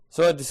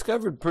So I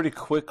discovered pretty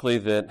quickly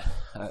that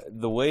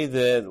the way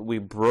that we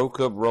broke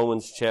up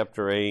Romans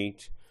chapter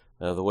 8,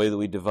 the way that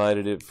we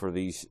divided it for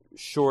these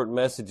short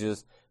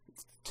messages,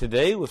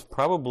 today was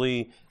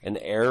probably an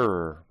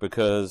error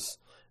because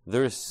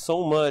there's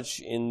so much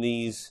in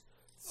these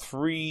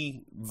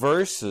 3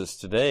 verses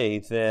today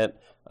that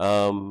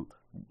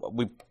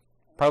we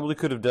probably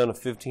could have done a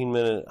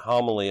 15-minute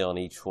homily on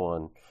each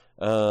one.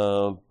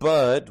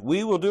 But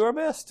we will do our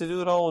best to do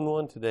it all in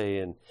one today,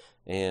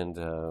 and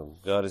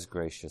God is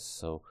gracious.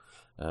 So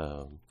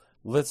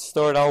let's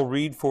start. I'll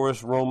read for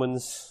us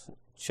Romans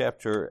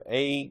chapter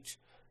 8,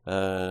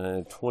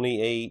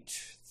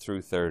 28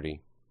 through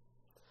 30.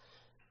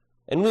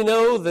 And we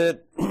know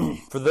that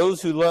for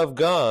those who love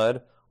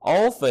God,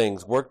 all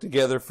things work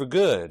together for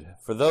good,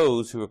 for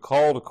those who are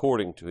called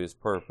according to his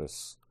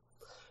purpose.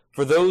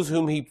 For those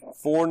whom he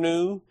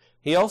foreknew,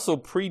 he also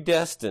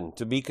predestined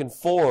to be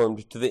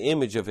conformed to the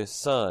image of his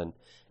Son,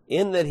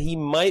 in that he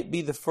might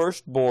be the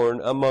firstborn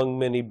among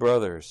many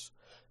brothers.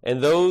 And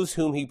those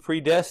whom he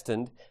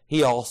predestined,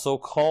 he also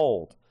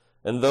called.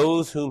 And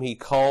those whom he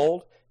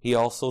called, he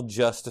also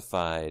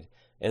justified.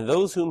 And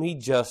those whom he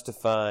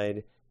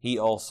justified, he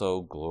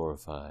also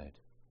glorified.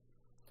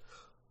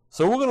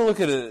 So we're going to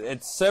look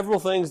at several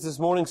things this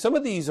morning. Some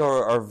of these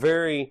are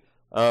very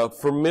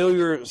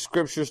familiar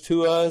scriptures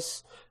to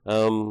us,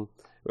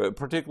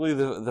 particularly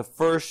the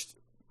first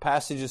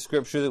passage of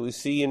scripture that we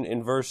see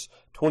in verse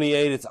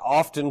 28. It's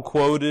often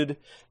quoted,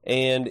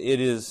 and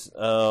it is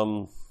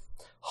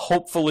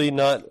hopefully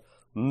not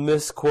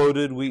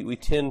misquoted. We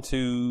tend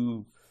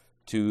to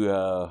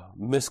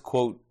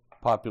misquote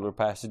popular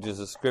passages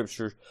of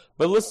scripture,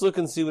 but let's look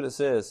and see what it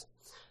says.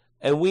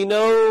 And we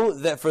know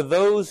that for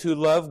those who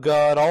love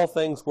God, all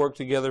things work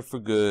together for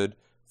good,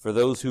 for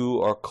those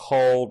who are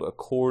called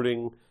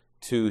according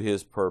to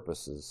his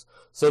purposes.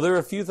 So there are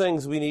a few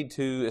things we need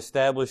to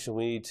establish, and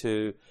we need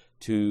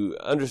to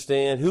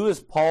understand. Who is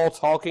Paul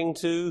talking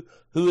to?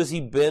 Who has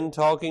he been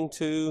talking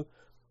to?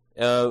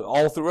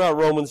 All throughout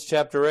Romans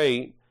chapter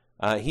 8,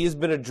 he has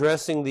been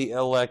addressing the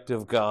elect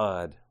of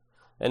God.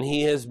 And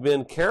he has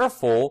been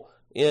careful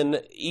in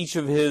each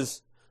of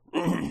his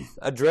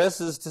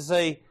addresses to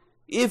say,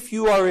 if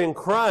you are in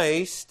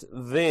Christ,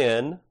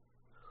 then,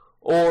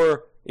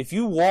 or if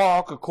you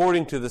walk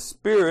according to the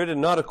Spirit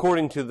and not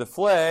according to the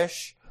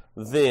flesh,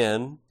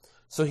 then.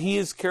 So he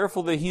is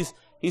careful that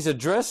he's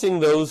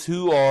addressing those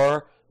who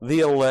are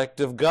the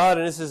elect of God.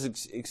 And this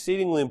is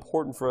exceedingly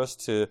important for us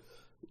to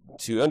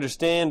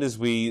understand as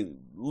we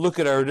look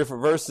at our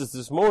different verses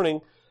this morning.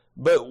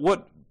 But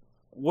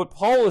what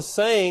Paul is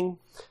saying,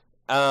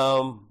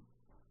 and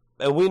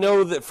we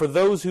know that for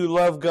those who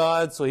love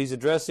God, so he's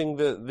addressing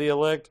the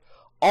elect,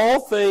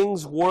 all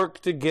things work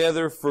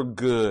together for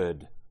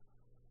good.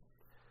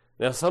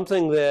 Now,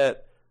 something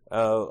that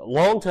a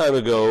long time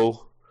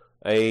ago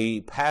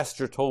a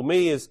pastor told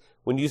me is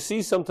when you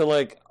see something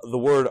like the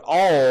word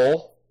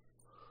all,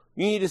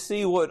 you need to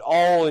see what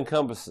all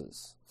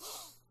encompasses.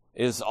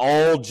 Is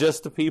all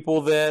just the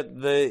people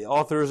that the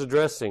author is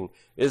addressing?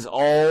 Is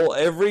all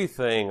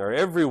everything or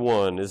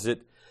everyone? Is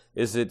it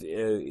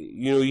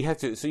you have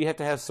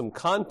to have some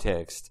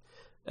context.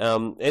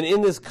 And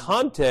in this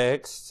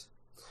context,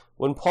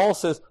 when Paul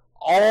says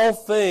all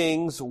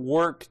things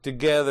work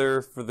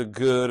together for the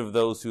good of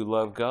those who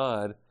love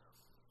God,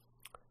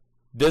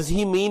 does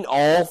he mean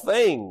all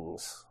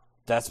things?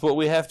 That's what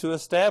we have to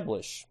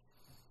establish.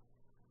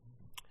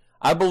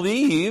 I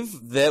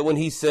believe that when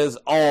he says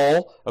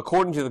all,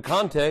 according to the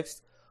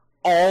context,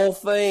 all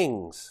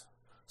things.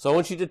 So I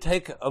want you to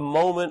take a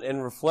moment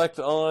and reflect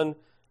on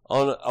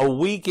a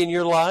week in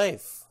your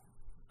life.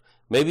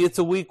 Maybe it's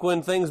a week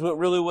when things went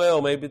really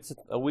well. Maybe it's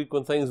a week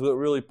when things went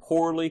really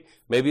poorly.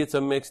 Maybe it's a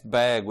mixed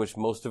bag, which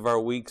most of our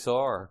weeks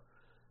are.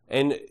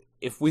 And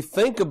if we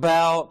think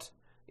about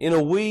in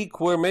a week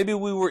where maybe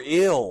we were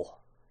ill,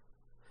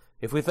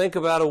 if we think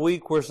about a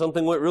week where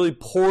something went really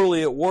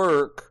poorly at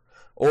work,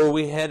 or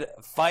we had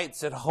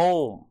fights at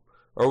home,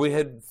 or we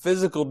had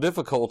physical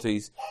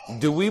difficulties,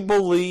 do we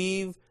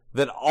believe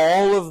that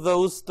all of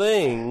those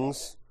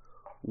things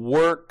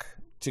work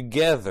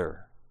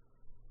together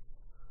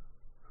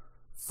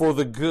for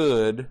the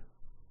good,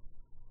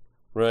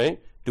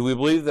 right? Do we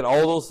believe that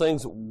all those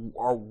things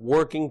are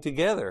working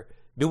together?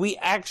 Do we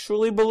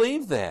actually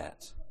believe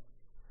that?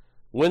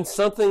 When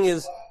something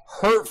is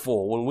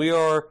hurtful, when we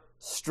are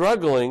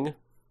struggling,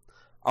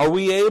 are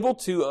we able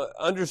to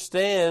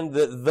understand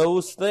that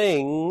those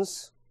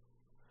things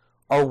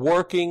are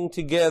working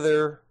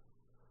together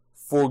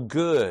for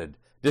good?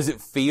 Does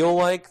it feel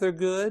like they're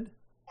good?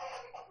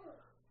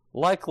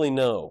 Likely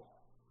no.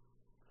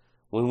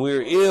 When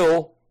we're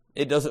ill,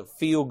 it doesn't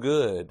feel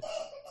good.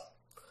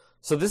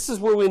 So this is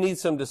where we need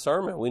some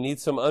discernment. We need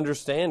some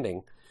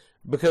understanding.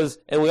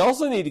 And we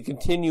also need to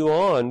continue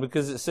on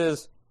because it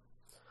says,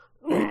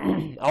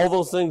 all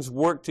those things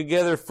work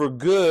together for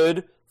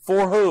good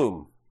for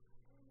whom?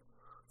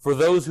 For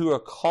those who are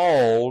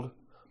called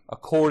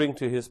according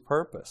to his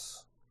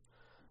purpose.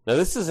 Now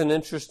this is an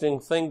interesting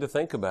thing to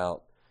think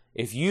about.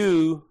 If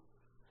you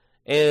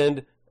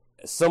and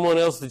someone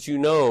else that you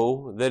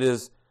know that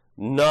is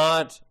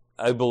not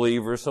a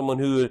believer, someone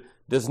who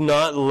does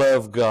not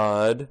love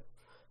God,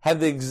 have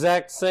the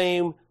exact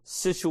same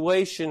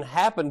situation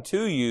happen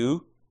to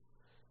you?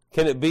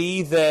 Can it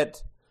be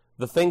that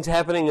the things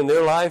happening in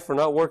their life are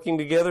not working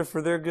together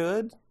for their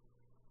good?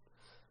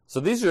 So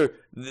these are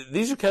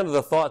kind of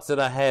the thoughts that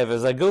I have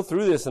as I go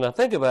through this and I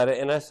think about it,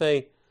 and I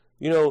say,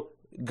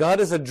 God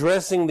is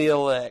addressing the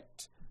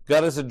elect.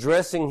 God is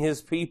addressing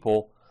His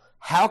people.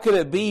 How can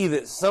it be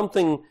that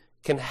something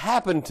can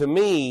happen to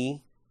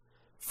me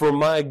for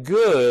my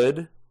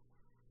good,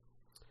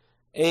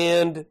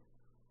 and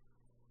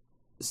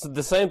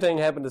the same thing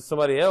happened to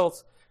somebody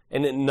else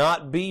and it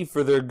not be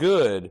for their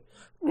good?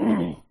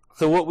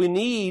 So what we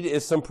need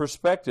is some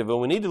perspective, and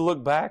we need to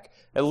look back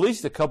at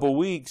least a couple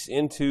weeks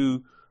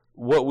into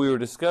what we were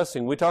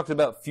discussing. We talked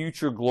about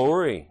future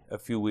glory a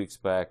few weeks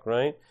back,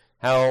 right?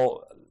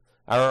 How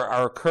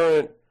our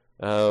current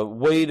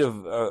weight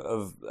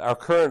of our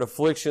current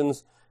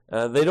afflictions,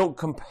 they don't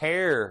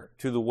compare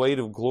to the weight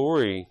of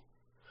glory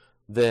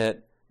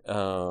that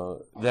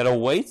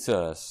awaits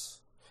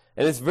us.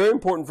 And it's very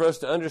important for us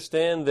to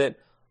understand that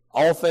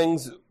all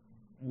things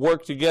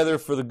work together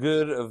for the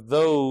good of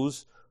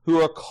those who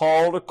are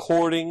called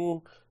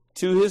according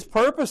to His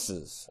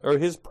purposes, or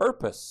His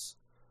purpose.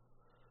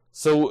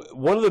 So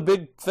one of the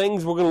big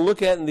things we're going to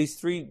look at in these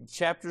 3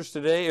 chapters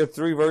today, or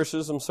 3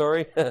 verses,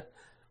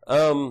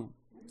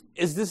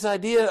 is this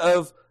idea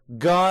of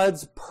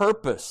God's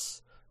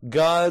purpose,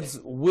 God's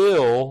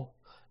will,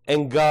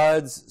 and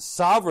God's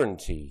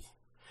sovereignty.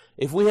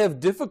 If we have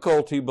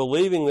difficulty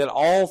believing that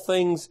all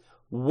things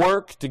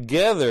work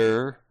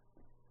together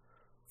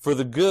for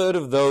the good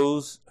of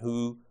those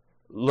who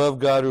love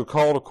God, who are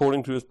called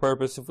according to His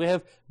purpose, if we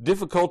have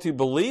difficulty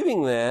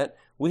believing that,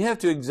 we have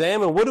to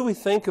examine, what do we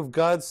think of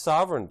God's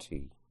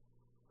sovereignty?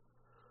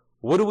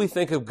 What do we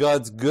think of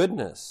God's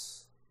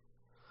goodness?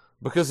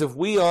 Because if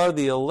we are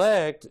the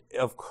elect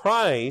of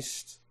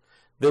Christ,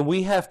 then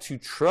we have to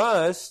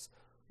trust,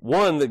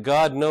 one, that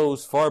God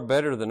knows far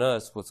better than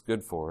us what's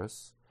good for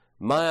us.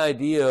 My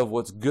idea of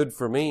what's good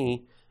for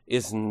me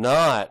is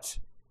not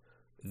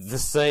the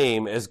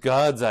same as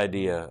God's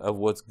idea of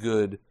what's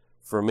good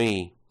for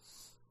me.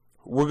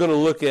 We're going to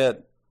look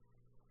at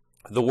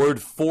the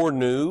word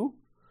foreknew,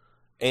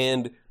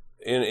 and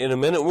in a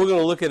minute we're going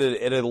to look at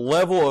it at a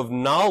level of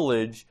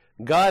knowledge.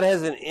 God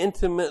has an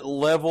intimate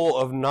level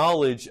of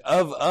knowledge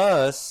of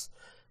us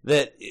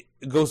that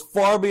goes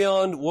far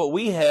beyond what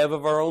we have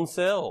of our own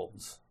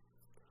selves.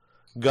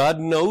 God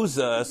knows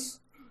us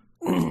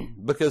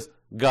because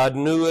God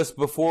knew us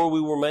before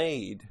we were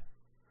made.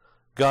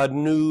 God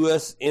knew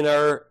us in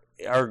our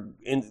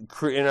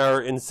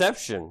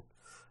inception.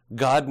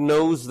 God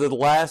knows the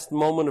last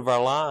moment of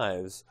our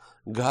lives.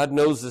 God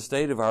knows the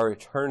state of our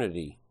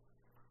eternity.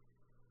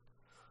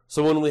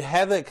 So when we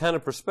have that kind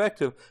of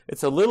perspective,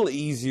 it's a little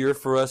easier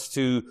for us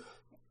to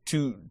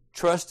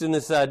trust in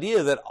this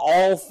idea that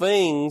all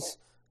things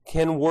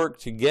can work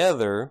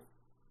together.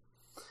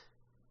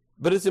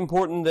 But it's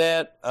important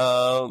that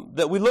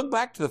we look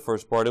back to the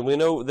first part, and we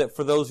know that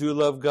for those who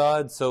love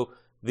God, so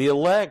the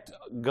elect,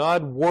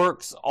 God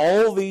works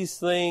all these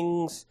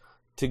things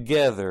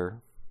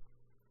together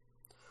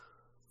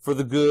for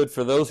the good,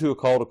 for those who are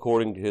called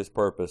according to His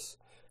purpose.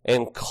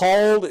 And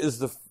called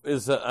is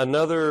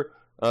another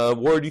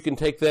word. You can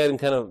take that and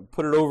kind of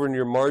put it over in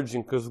your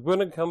margin, because we're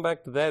going to come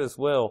back to that as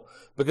well,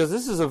 because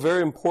this is a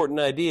very important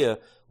idea.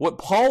 What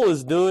Paul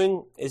is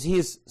doing is he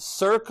is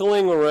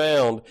circling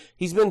around.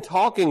 He's been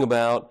talking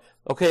about,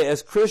 okay,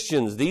 as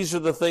Christians, these are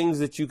the things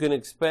that you can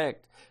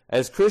expect.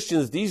 As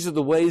Christians, these are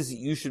the ways that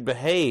you should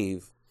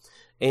behave.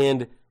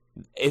 And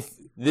if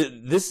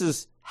this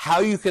is how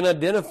you can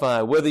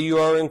identify whether you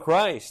are in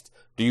Christ.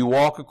 Do you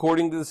walk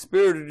according to the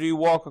Spirit, or do you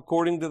walk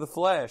according to the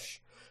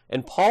flesh?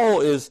 And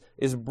Paul is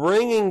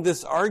bringing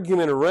this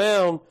argument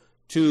around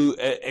to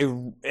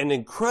an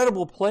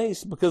incredible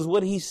place, because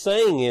what he's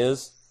saying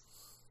is,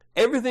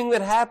 everything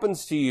that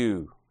happens to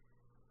you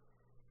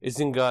is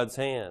in God's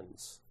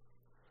hands.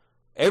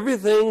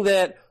 Everything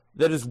that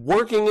is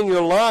working in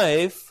your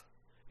life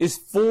is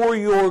for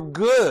your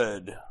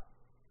good.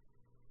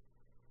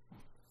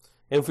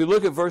 And if we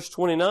look at verse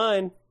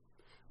 29,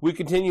 we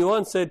continue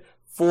on, said,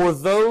 for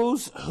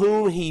those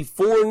whom He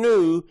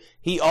foreknew,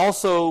 He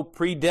also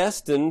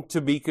predestined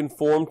to be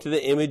conformed to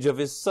the image of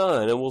His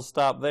Son. And we'll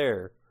stop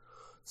there.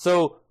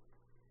 So,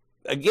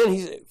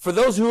 again, for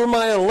those who are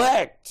my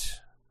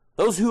elect,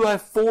 those who I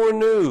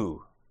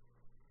foreknew,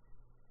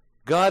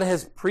 God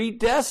has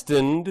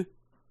predetermined,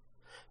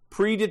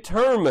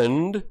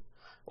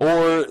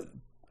 or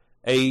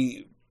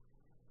a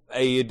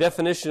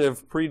definition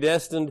of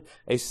predestined,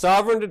 a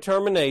sovereign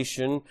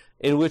determination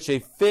in which a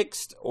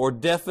fixed or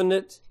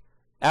definite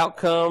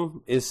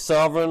outcome is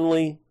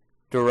sovereignly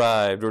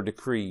derived or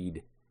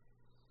decreed.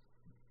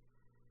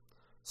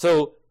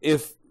 So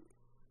if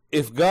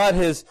God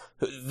has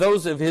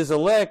those of His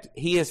elect,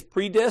 He has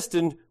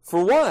predestined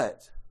for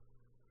what?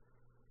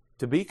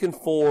 To be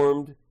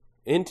conformed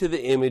into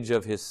the image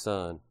of His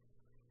Son.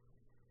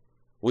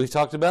 We've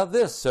talked about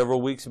this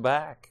several weeks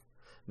back.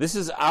 This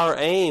is our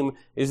aim,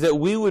 is that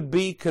we would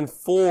be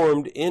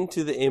conformed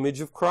into the image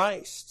of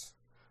Christ.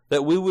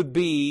 That we would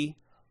be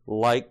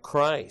like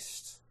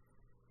Christ.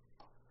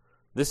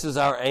 This is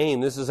our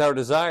aim. This is our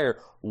desire.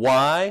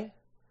 Why?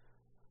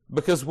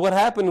 Because what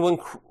happened when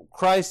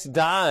Christ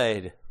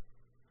died?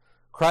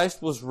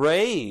 Christ was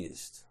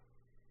raised.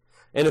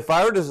 And if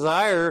our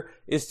desire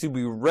is to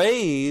be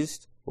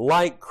raised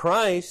like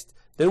Christ,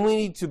 then we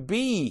need to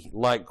be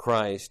like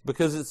Christ.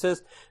 Because it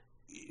says,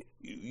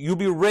 you'll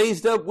be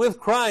raised up with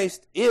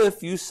Christ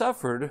if you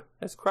suffered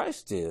as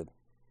Christ did.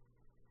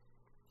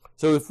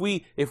 So if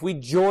we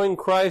join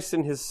Christ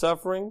in his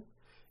suffering,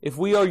 if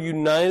we are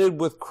united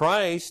with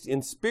Christ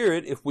in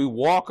spirit, if we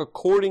walk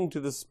according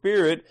to the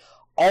Spirit,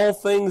 all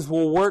things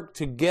will work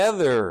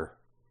together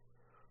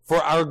for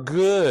our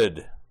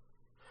good.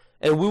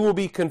 And we will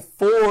be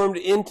conformed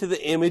into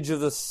the image of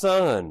the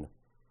Son,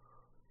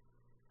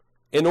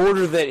 in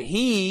order that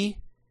he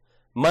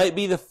might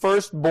be the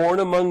firstborn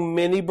among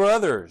many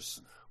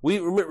brothers. We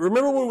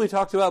remember when we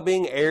talked about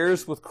being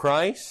heirs with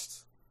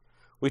Christ?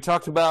 We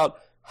talked about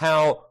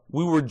how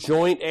we were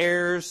joint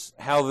heirs,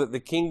 how that the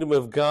kingdom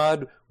of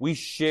God, we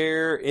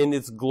share in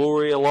its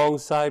glory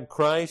alongside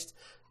Christ.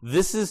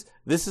 This is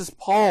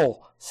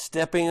Paul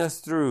stepping us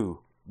through,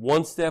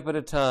 one step at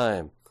a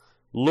time,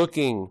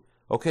 looking,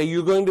 okay,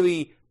 you've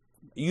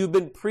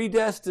been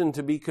predestined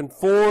to be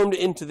conformed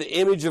into the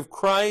image of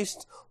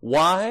Christ.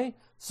 Why?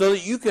 So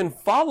that you can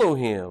follow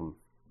him.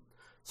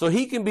 So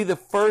he can be the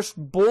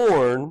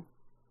firstborn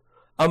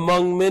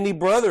among many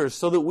brothers,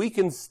 so that we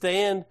can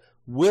stand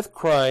with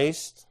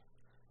Christ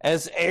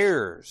as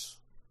heirs.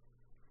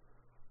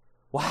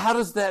 Well, how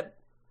does that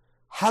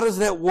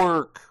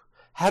work?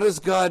 How does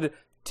God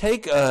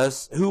take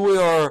us, who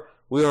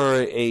we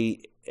are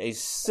a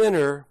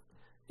sinner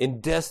in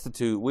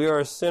destitute. We are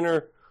a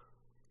sinner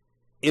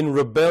in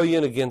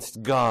rebellion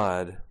against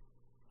God.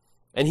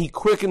 And he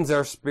quickens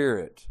our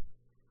spirit.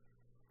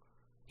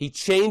 He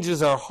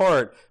changes our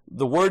heart.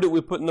 The word that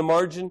we put in the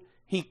margin,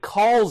 he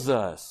calls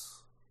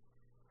us.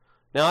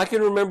 Now, I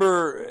can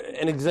remember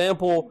an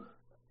example.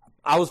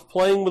 I was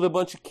playing with a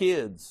bunch of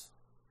kids,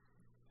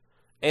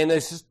 and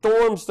a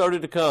storm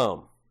started to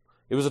come.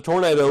 It was a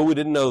tornado. We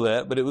didn't know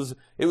that, but it was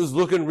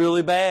looking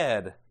really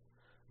bad.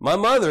 My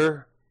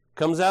mother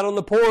comes out on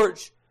the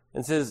porch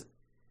and says,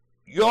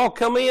 "Y'all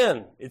come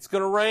in. It's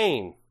going to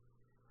rain."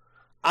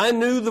 I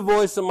knew the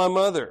voice of my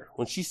mother.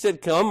 When she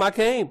said come, I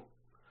came.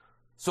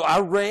 So I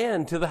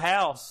ran to the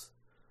house.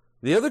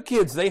 The other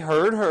kids, they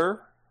heard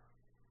her.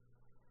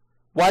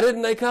 Why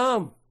didn't they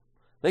come?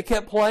 They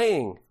kept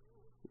playing.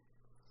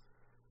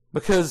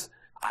 Because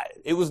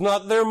it was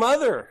not their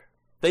mother.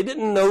 They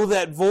didn't know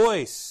that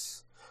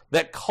voice.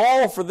 That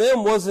call for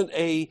them wasn't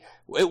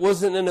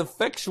an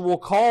effectual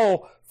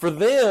call for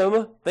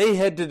them. They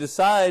had to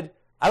decide,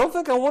 I don't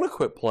think I want to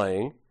quit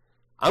playing.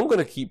 I'm going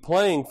to keep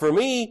playing. For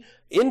me,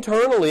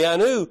 internally, I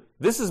knew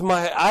this is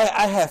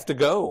I have to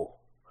go.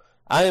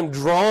 I am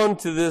drawn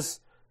to this,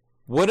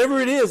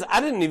 whatever it is. I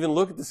didn't even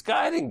look at the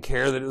sky. I didn't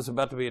care that it was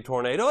about to be a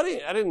tornado.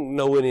 I didn't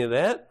know any of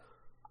that.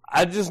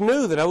 I just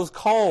knew that I was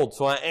called,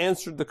 so I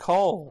answered the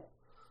call.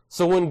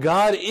 So when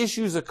God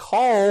issues a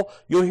call,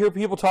 you'll hear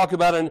people talk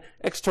about an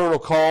external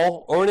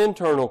call or an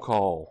internal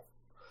call.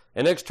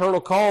 An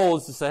external call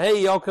is to say,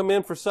 hey, y'all come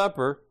in for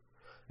supper.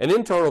 An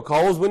internal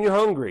call is when you're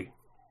hungry.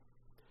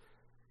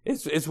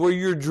 It's where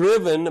you're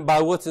driven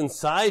by what's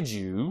inside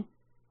you.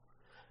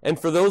 And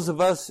for those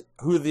of us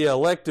who are the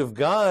elect of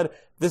God,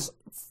 this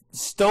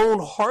stone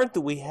heart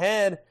that we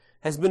had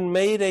has been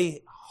made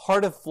a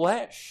heart of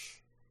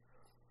flesh.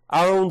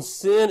 Our own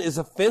sin is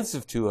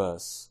offensive to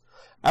us.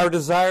 Our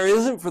desire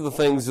isn't for the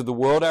things of the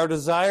world. Our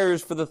desire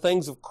is for the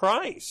things of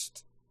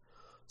Christ.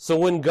 So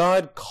when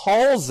God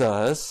calls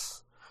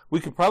us, we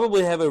could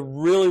probably have a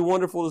really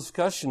wonderful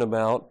discussion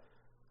about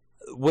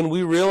when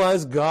we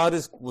realized God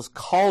was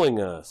calling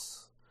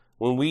us.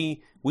 When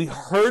we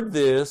heard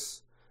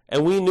this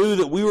and we knew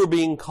that we were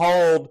being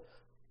called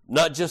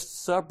not just to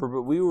supper,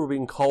 but we were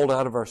being called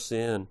out of our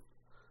sin.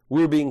 We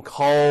were being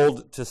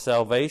called to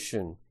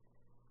salvation.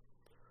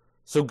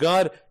 So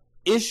God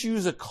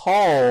issues a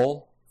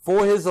call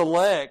for his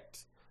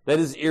elect that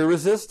is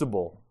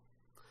irresistible.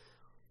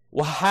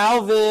 Well,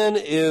 how then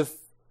if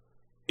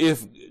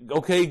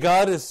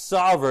God is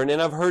sovereign,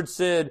 and I've heard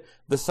said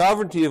the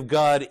sovereignty of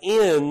God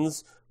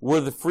ends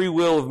where the free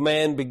will of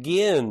man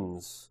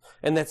begins.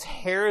 And that's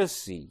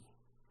heresy.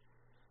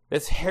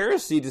 That's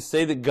heresy to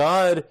say that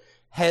God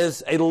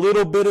has a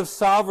little bit of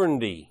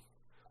sovereignty.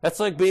 That's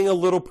like being a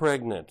little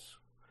pregnant.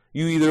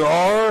 You either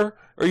are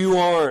or you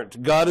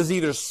aren't. God is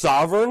either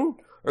sovereign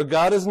or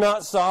God is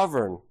not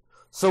sovereign.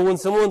 So when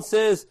someone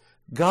says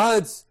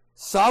God's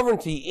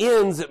sovereignty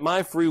ends at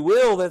my free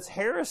will, that's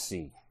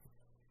heresy.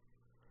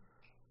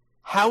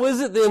 How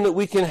is it then that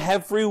we can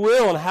have free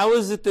will? And how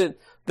is it that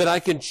I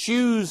can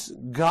choose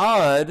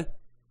God?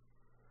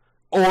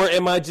 Or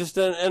am I just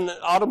an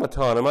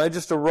automaton? Am I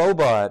just a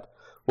robot?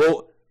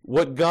 Well,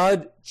 what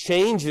God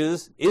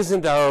changes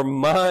isn't our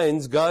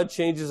minds. God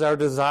changes our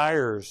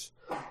desires.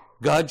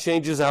 God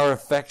changes our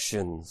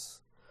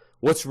affections.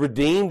 What's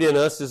redeemed in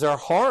us is our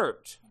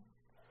heart.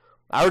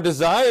 Our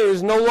desire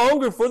is no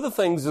longer for the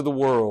things of the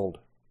world.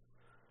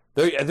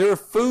 There are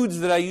foods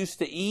that I used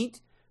to eat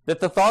that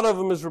the thought of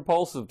them is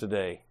repulsive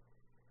today.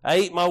 I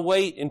ate my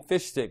weight in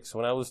fish sticks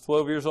when I was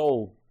 12 years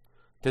old.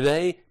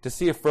 Today, to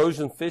see a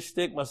frozen fish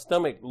stick, my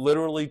stomach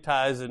literally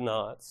ties in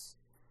knots.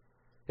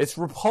 It's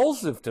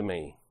repulsive to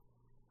me.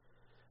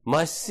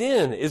 My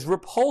sin is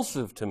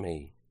repulsive to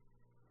me.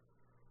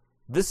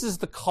 This is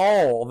the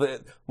call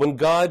that when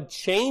God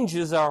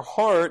changes our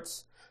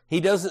hearts, He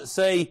doesn't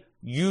say,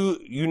 you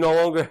no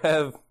longer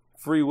have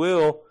free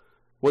will.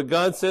 What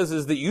God says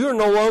is that you are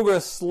no longer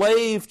a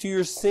slave to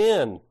your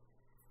sin.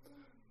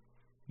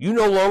 You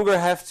no longer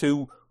have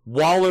to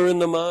waller in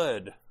the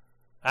mud.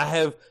 I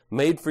have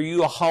made for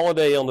you a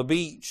holiday on the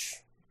beach.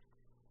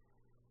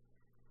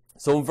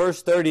 So in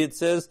verse 30 it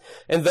says,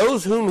 and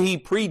those whom He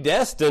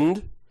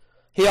predestined,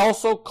 He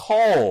also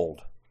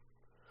called.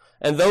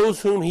 And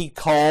those whom He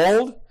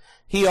called,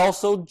 He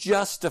also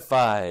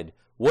justified.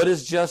 What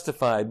is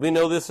justified? We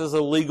know this is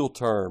a legal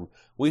term.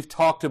 We've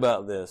talked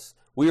about this.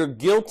 We are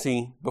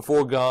guilty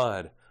before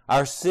God.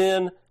 Our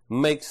sin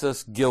makes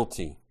us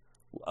guilty.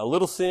 A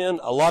little sin,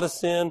 a lot of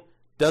sin,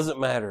 doesn't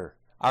matter.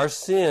 Our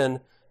sin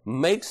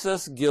makes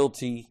us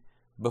guilty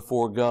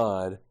before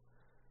God.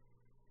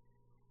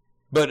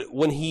 But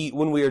when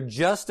we are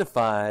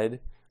justified,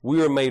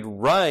 we are made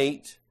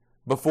right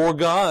before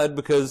God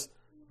because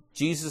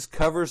Jesus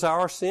covers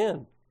our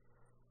sin.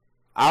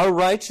 Our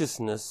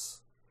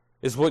righteousness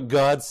is what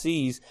God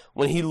sees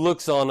when He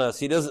looks on us.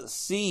 He doesn't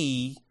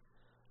see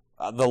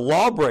the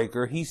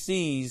lawbreaker. He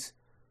sees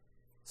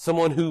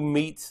someone who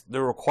meets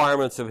the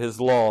requirements of His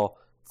law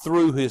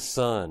through His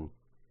Son.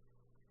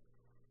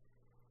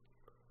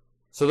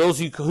 So those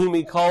whom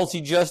He calls,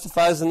 He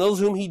justifies, and those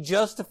whom He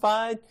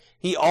justified,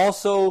 He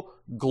also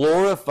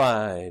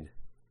glorified.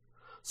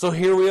 So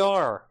here we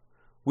are.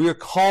 We are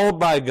called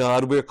by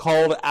God. We are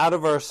called out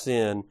of our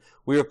sin.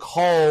 We are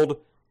called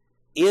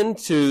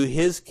into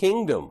His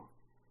kingdom.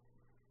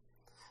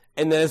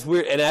 And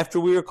after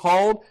we are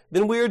called,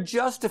 then we are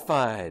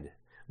justified.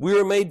 We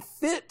are made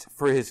fit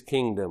for His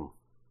kingdom.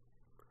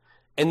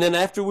 And then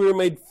after we are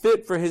made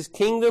fit for His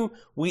kingdom,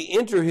 we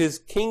enter His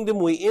kingdom,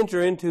 we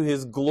enter into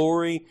His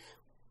glory.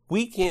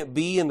 We can't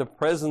be in the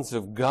presence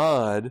of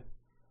God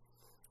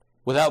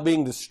without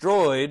being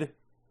destroyed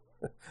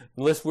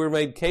unless we're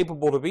made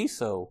capable to be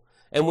so.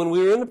 And when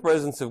we are in the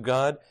presence of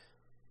God,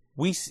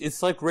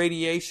 it's like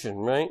radiation,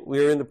 right?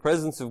 We are in the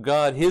presence of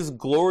God. His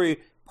glory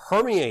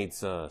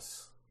permeates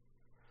us.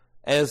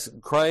 As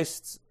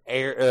Christ's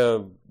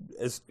heir,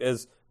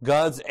 as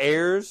God's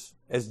heirs,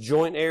 as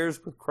joint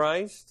heirs with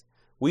Christ,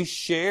 we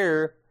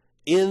share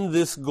in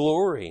this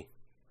glory.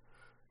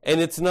 And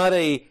it's not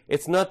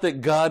that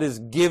God is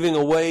giving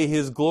away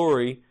His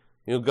glory.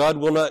 You know, God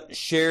will not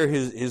share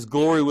His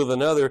glory with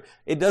another.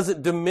 It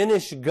doesn't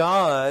diminish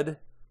God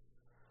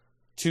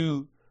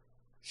to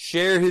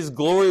share His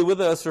glory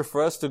with us or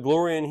for us to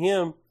glory in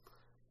Him.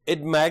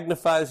 It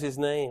magnifies His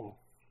name.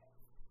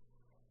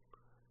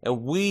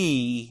 And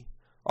we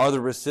are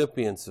the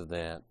recipients of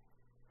that.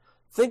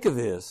 Think of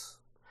this.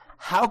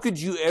 How could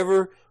you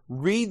ever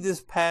read this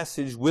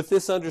passage with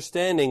this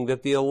understanding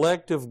that the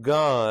elect of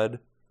God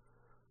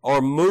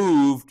are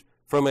moved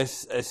from a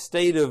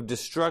state of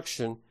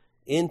destruction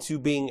into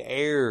being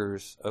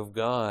heirs of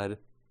God,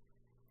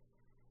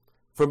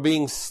 from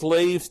being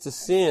slaves to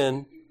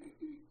sin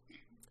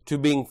to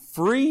being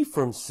free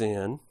from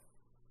sin?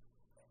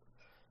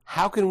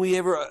 How can we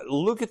ever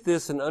look at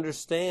this and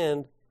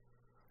understand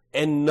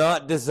and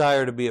not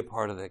desire to be a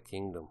part of that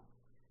kingdom?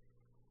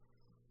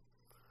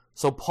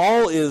 So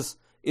Paul is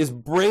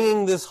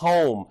bringing this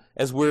home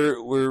as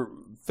we're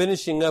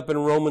finishing up in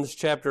Romans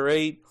chapter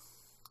 8.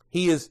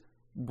 He is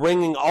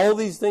bringing all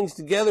these things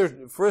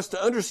together for us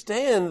to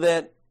understand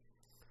that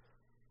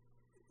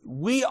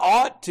we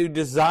ought to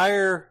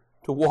desire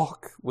to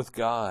walk with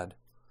God.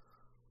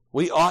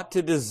 We ought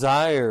to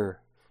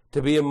desire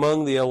to be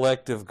among the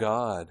elect of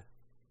God.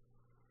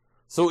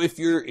 So if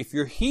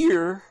you're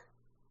here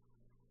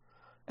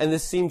and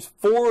this seems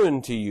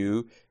foreign to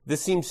you,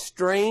 this seems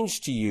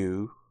strange to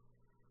you,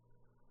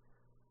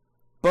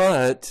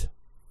 but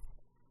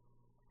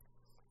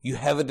you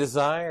have a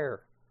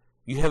desire,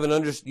 you have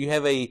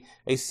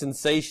a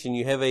sensation,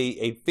 you have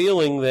a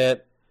feeling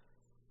that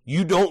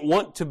you don't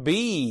want to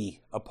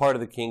be a part of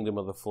the kingdom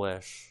of the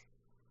flesh.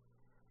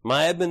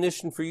 My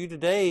admonition for you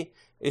today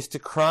is to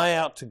cry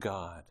out to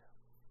God.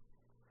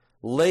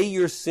 Lay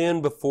your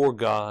sin before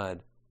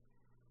God.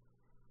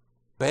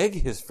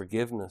 Beg His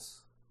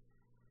forgiveness.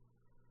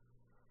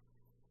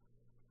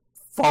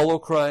 Follow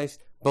Christ.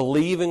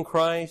 Believe in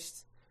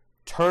Christ.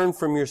 Turn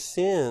from your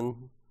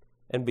sin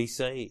and be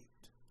saved.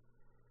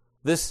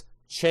 This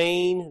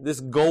chain, this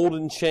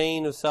golden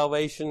chain of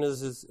salvation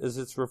as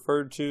it's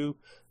referred to,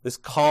 this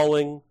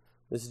calling,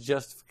 this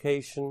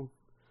justification,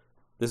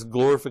 this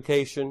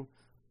glorification,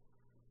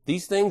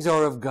 these things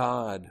are of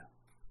God.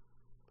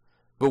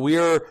 But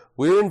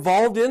we're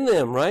involved in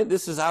them, right?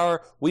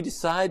 We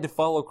decide to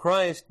follow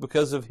Christ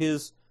because of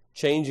His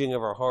changing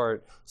of our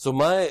heart. So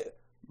my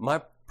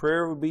my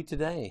prayer would be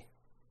today,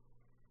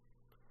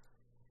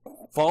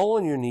 fall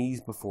on your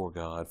knees before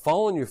God.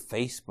 Fall on your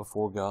face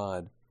before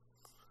God.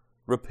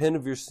 Repent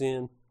of your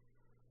sin.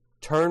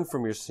 Turn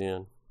from your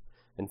sin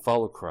and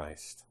follow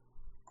Christ.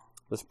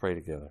 Let's pray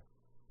together.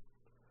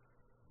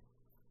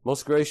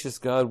 Most gracious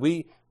God,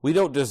 we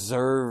don't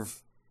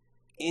deserve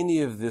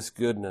any of this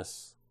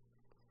goodness.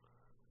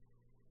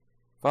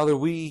 Father,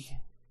 we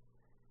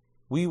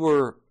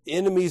were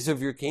enemies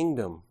of your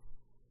kingdom.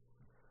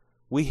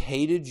 We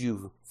hated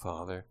you,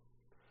 Father,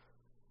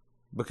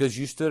 because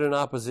you stood in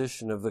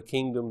opposition of the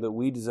kingdom that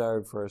we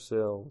desired for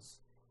ourselves.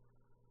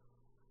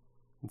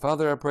 And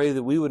Father, I pray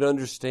that we would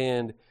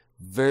understand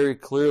very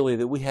clearly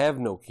that we have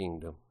no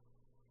kingdom.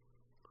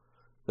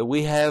 That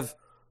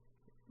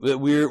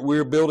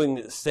we're building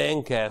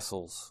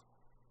sandcastles.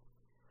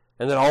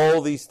 And that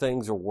all these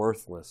things are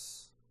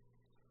worthless.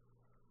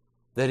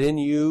 That in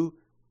you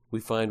we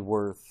find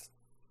worth.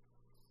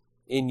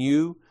 In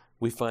you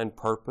we find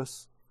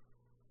purpose.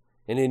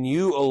 And in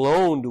you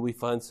alone do we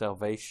find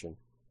salvation.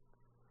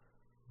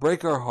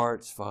 Break our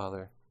hearts,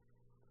 Father.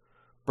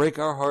 Break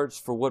our hearts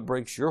for what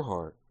breaks your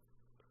heart.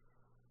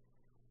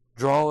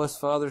 Draw us,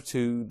 Father,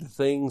 to the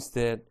things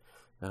that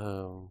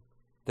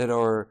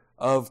are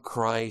of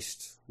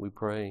Christ, we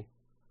pray.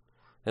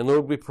 And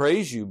Lord, we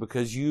praise you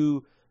because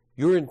your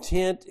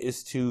intent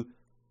is to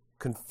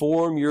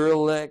conform your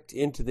elect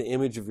into the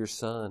image of your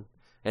Son.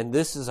 And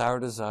this is our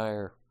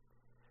desire.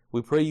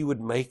 We pray you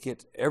would make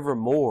it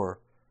evermore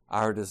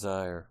our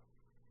desire.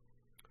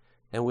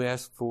 And we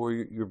ask for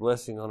your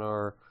blessing on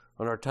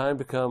our time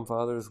to come,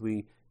 Father, as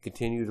we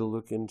continue to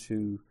look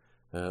into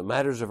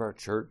matters of our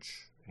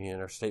church and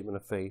our statement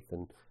of faith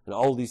and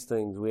all these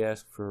things. We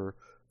ask for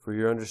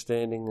your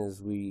understanding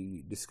as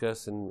we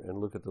discuss and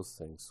look at those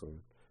things, Lord.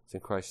 It's in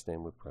Christ's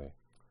name we pray.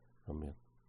 Amen.